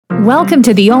Welcome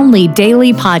to the only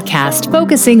daily podcast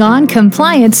focusing on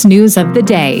compliance news of the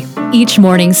day. Each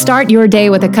morning, start your day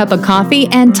with a cup of coffee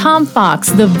and Tom Fox,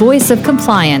 the voice of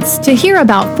compliance, to hear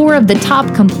about 4 of the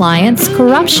top compliance,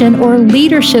 corruption, or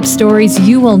leadership stories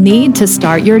you will need to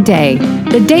start your day.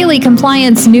 The Daily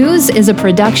Compliance News is a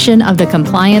production of the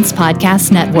Compliance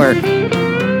Podcast Network.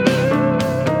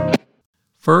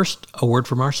 First, a word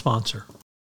from our sponsor.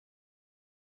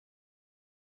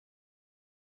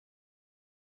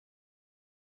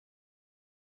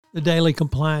 The Daily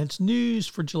Compliance News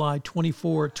for July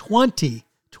 24,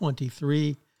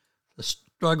 2023, the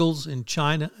Struggles in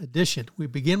China edition. We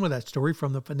begin with that story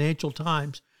from the Financial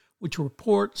Times, which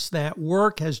reports that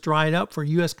work has dried up for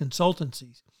U.S.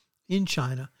 consultancies in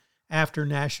China after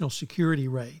national security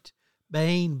raids.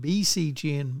 Bain,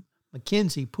 BCG, and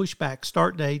McKinsey pushed back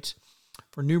start dates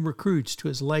for new recruits to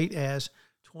as late as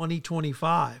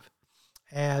 2025,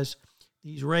 as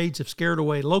these raids have scared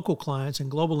away local clients and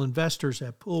global investors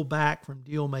have pulled back from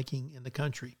deal-making in the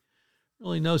country.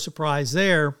 Really no surprise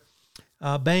there.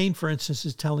 Bain, for instance,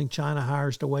 is telling China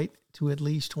hires to wait to at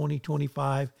least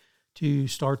 2025 to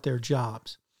start their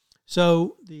jobs.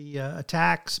 So the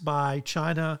attacks by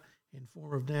China in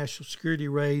form of national security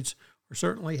raids are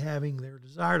certainly having their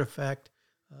desired effect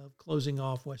of closing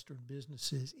off Western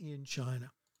businesses in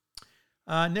China.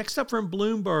 Next up from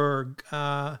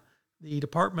Bloomberg, the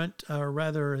department,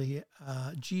 the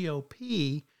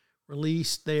GOP,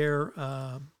 released the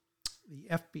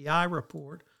FBI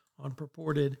report on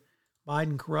purported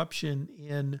Biden corruption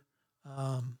in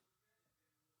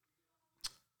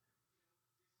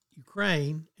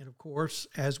Ukraine. And of course,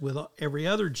 as with every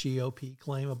other GOP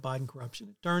claim of Biden corruption,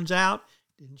 it turns out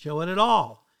it didn't show it at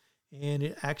all. And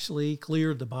it actually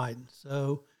cleared the Biden.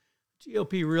 So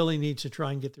GOP really needs to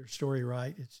try and get their story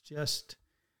right. It's just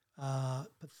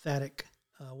pathetic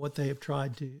what they have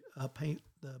tried to paint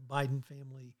the Biden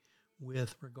family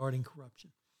with regarding corruption.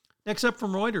 Next up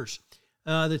from Reuters,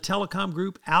 the telecom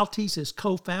group Altice's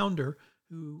co-founder,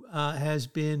 who has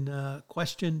been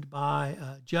questioned by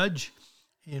a judge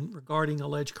regarding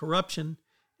alleged corruption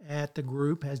at the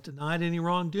group, has denied any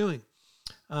wrongdoing.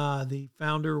 The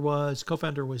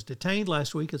co-founder was detained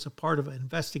last week as a part of an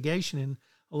investigation in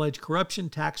alleged corruption,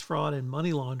 tax fraud, and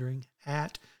money laundering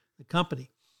at the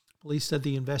company. Police said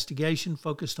the investigation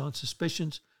focused on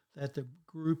suspicions that the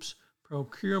group's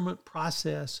procurement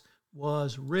process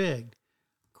was rigged.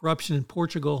 Corruption in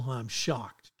Portugal, I'm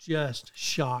shocked, just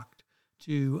shocked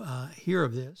to hear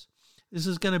of this. This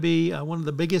is going to be one of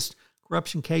the biggest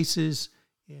corruption cases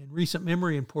in recent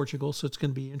memory in Portugal, so it's going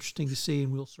to be interesting to see,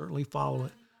 and we'll certainly follow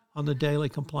it on the Daily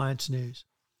Compliance News.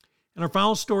 And our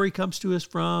final story comes to us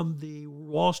from the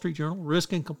Wall Street Journal,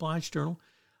 Risk and Compliance Journal.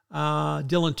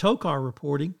 Dylan Tokar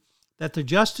reporting that the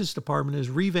Justice Department is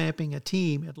revamping a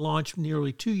team it launched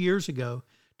nearly 2 years ago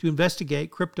to investigate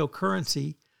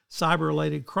cryptocurrency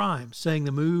cyber-related crimes, saying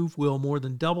the move will more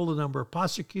than double the number of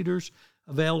prosecutors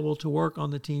available to work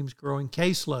on the team's growing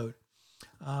caseload.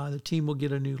 The team will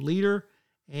get a new leader,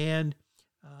 and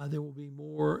there will be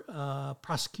more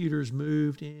prosecutors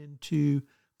moved into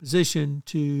position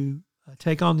to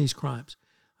take on these crimes.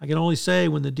 I can only say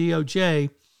when the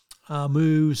DOJ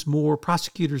moves more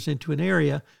prosecutors into an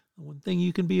area, one thing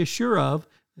you can be assured of,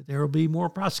 that there will be more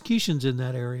prosecutions in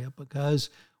that area because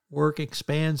work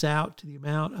expands out to the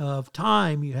amount of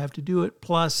time you have to do it,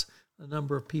 plus the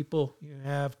number of people you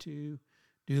have to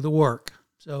do the work.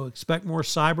 So expect more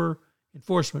cyber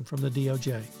enforcement from the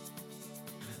DOJ.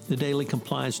 The Daily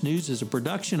Compliance News is a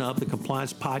production of the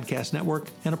Compliance Podcast Network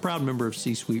and a proud member of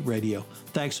C-Suite Radio.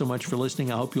 Thanks so much for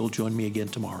listening. I hope you'll join me again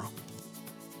tomorrow.